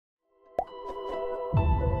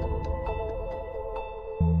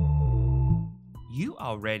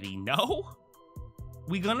already know.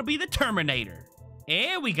 We gonna be the Terminator.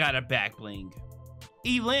 And we got a back bling.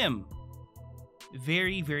 E.l.i.m.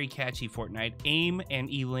 Very, very catchy Fortnite. A.I.M and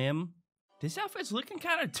e.l.i.m. This outfit's looking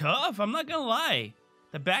kind of tough, I'm not gonna lie.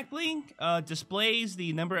 The back bling displays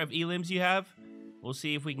the number of e.l.i.ms you have. We'll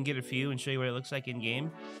see if we can get a few and show you what it looks like in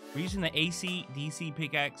game. We're using the AC DC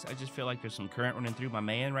pickaxe. I just feel like there's some current running through my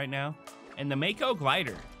man right now. And the Mako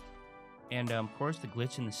glider. And of course the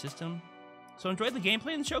glitch in the system. So enjoy the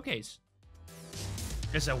gameplay and the showcase.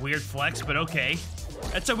 It's a weird flex, but okay.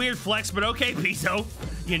 That's a weird flex, but okay, PIZO.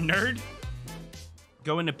 You nerd.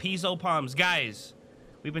 Going to PIZO palms. Guys,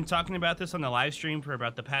 we've been talking about this on the live stream for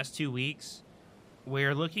about the past 2 weeks.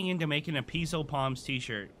 We're looking into making a PIZO palms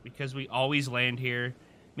t-shirt because we always land here.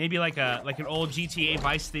 Maybe like an old GTA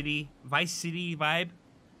Vice City vibe.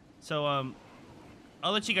 So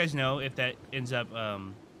I'll let you guys know if that ends up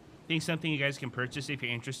being something you guys can purchase if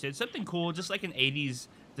you're interested. Something cool, just like an 80s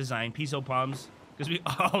design, PIZO palms, because we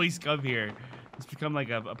always come here. It's become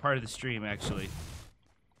like a part of the stream, actually.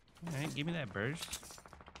 All right, give me that burst.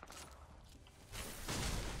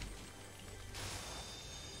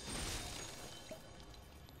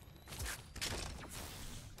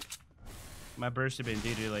 My bursts have been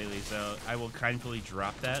doo-doo lately, so I will kindly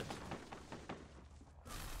drop that.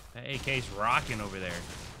 That AK's rocking over there.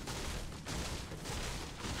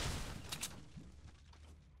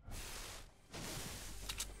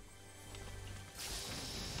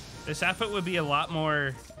 This outfit would be a lot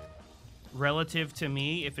more relative to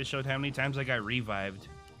me if it showed how many times I got revived.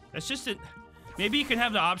 That's just it. Maybe you can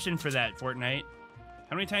have the option for that, Fortnite.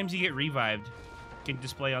 How many times you get revived can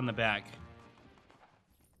display on the back.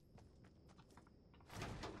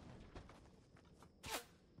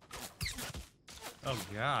 Oh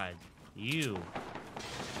God, you.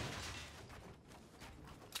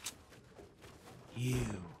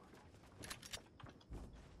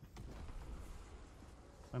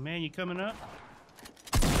 My man, you coming up?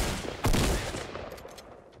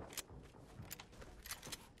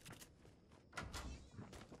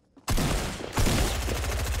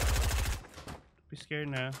 Be scared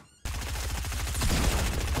now.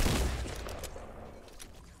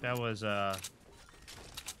 That was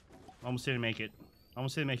almost didn't make it.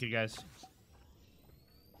 Almost didn't make it, guys.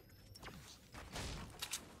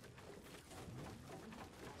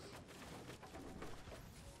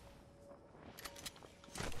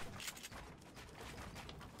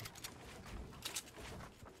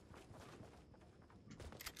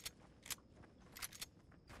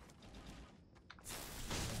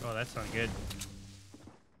 Oh, that's not good.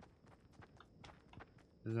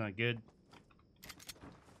 This is not good.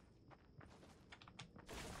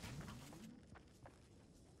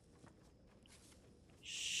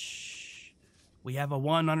 We have a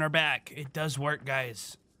 1 on our back. It does work,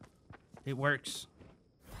 guys. It works.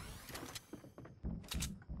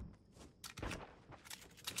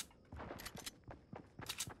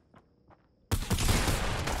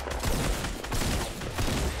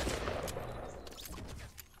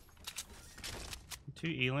 Two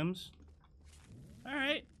e.l.i.ms. All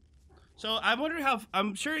right. So I wonder how,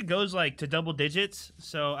 I'm sure it goes like to double digits,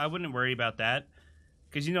 so I wouldn't worry about that.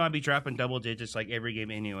 Because, you know, I'd be dropping double digits like every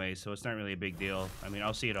game anyway, so it's not really a big deal. I mean,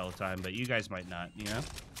 I'll see it all the time, but you guys might not, you know?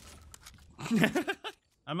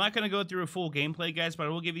 I'm not going to go through a full gameplay, guys, but I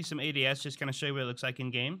will give you some ADS, just kind of show you what it looks like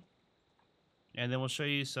in game. And then we'll show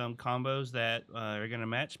you some combos that are going to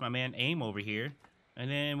match my man A.I.M over here.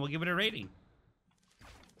 And then we'll give it a rating.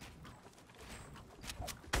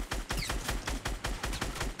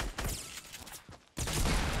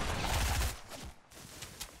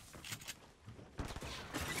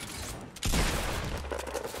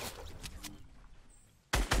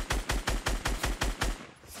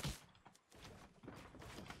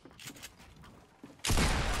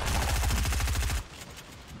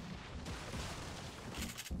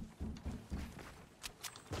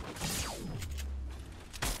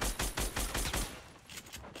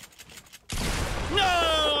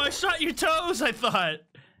 Shot your toes, I thought.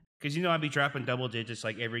 Because, you know, I'd be dropping double digits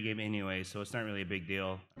like every game anyway, so it's not really a big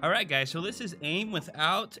deal. All right, guys, so this is A.I.M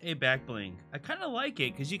without a back bling. I kind of like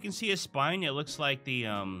it because you can see his spine. It looks like the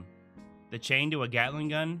chain to a Gatling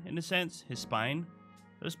gun, in a sense, his spine.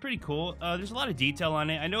 It was pretty cool. There's a lot of detail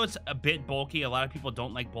on it. I know it's a bit bulky. A lot of people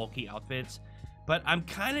don't like bulky outfits, but I'm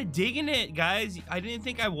kind of digging it, guys. I didn't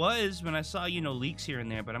think I was when I saw, you know, leaks here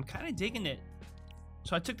and there, but I'm kind of digging it.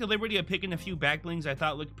 So I took the liberty of picking a few back blings I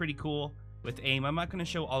thought looked pretty cool with A.I.M. I'm not going to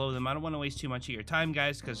show all of them. I don't want to waste too much of your time,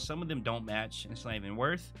 guys, because some of them don't match, and it's not even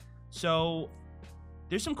worth. So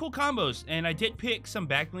there's some cool combos, and I did pick some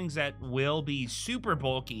back blings that will be super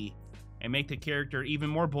bulky and make the character even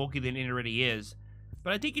more bulky than it already is.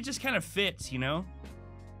 But I think it just kind of fits, you know?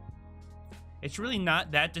 It's really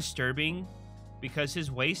not that disturbing because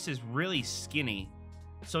his waist is really skinny.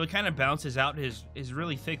 So it kind of bounces out his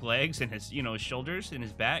really thick legs and his, you know, his shoulders and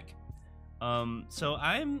his back. So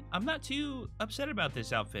I'm not too upset about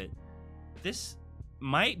this outfit. This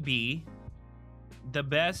might be the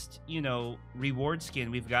best, you know, reward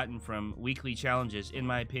skin we've gotten from weekly challenges, in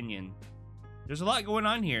my opinion. There's a lot going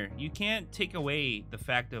on here. You can't take away the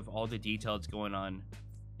fact of all the detail that's going on.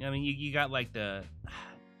 You know, I mean, you got like the...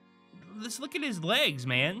 Let's look at his legs,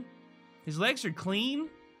 man. His legs are clean.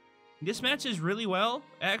 This matches really well.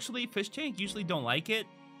 Actually, Fish Tank usually don't like it.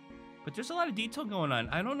 But there's a lot of detail going on.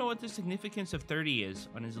 I don't know what the significance of 30 is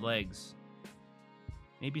on his legs.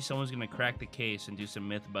 Maybe someone's going to crack the case and do some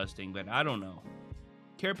myth busting, but I don't know.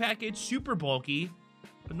 Care package, super bulky,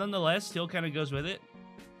 but nonetheless, still kind of goes with it.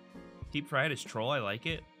 Deep fried as troll, I like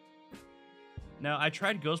it. Now, I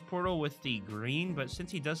tried Ghost Portal with the green, but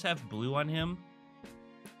since he does have blue on him,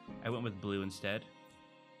 I went with blue instead.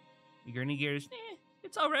 Gurney Gears,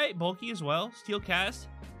 it's alright, bulky as well. Steel cast.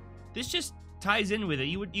 This just ties in with it.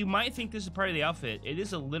 You might think this is part of the outfit. It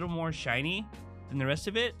is a little more shiny than the rest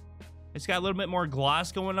of it. It's got a little bit more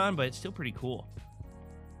gloss going on, but it's still pretty cool.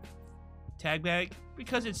 Tag bag,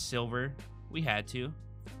 because it's silver, we had to.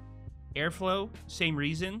 Airflow, same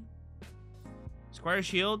reason. Squire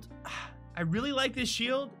shield, I really like this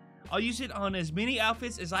shield. I'll use it on as many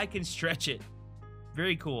outfits as I can stretch it.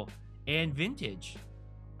 Very cool. And vintage.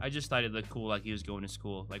 I just thought it looked cool, like he was going to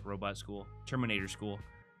school, like robot school, Terminator school.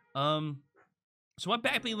 So what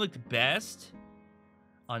backbling looked best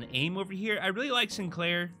on A.I.M over here? I really like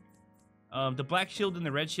Sinclair. The black shield and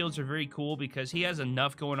the red shields are very cool because he has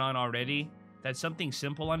enough going on already that something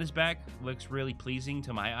simple on his back looks really pleasing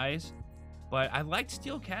to my eyes. But I liked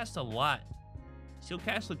Steel Cast a lot. Steel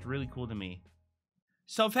Cast looked really cool to me.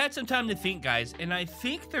 So I've had some time to think, guys, and I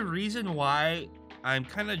think the reason why I'm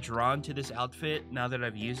kind of drawn to this outfit now that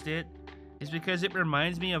I've used it is because it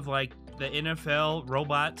reminds me of like the NFL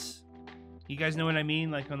robots. You guys know what I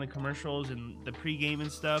mean? Like on the commercials and the pregame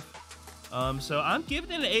and stuff. So I'm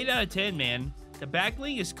giving it an 8 out of 10, man. The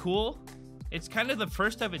backbling is cool. It's kind of the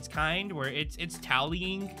first of its kind where it's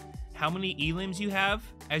tallying how many e.l.i.ms you have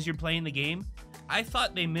as you're playing the game. I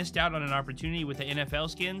thought they missed out on an opportunity with the NFL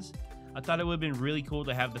skins. I thought it would have been really cool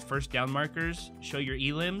to have the first down markers show your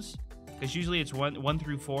e.l.i.ms, because usually it's 1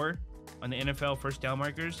 through 4 on the NFL first down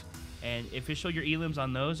markers. And if it showed your e.l.i.ms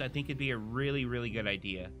on those, I think it'd be a really, really good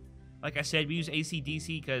idea. Like I said, we use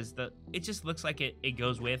AC/DC because it just looks like it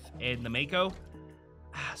goes with in the Mako.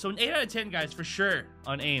 So an 8 out of 10, guys, for sure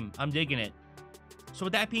on A.I.M. I'm digging it. So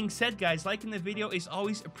with that being said, guys, liking the video is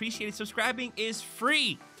always appreciated. Subscribing is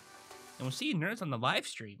free. And we'll see you nerds on the live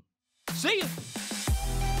stream. See ya!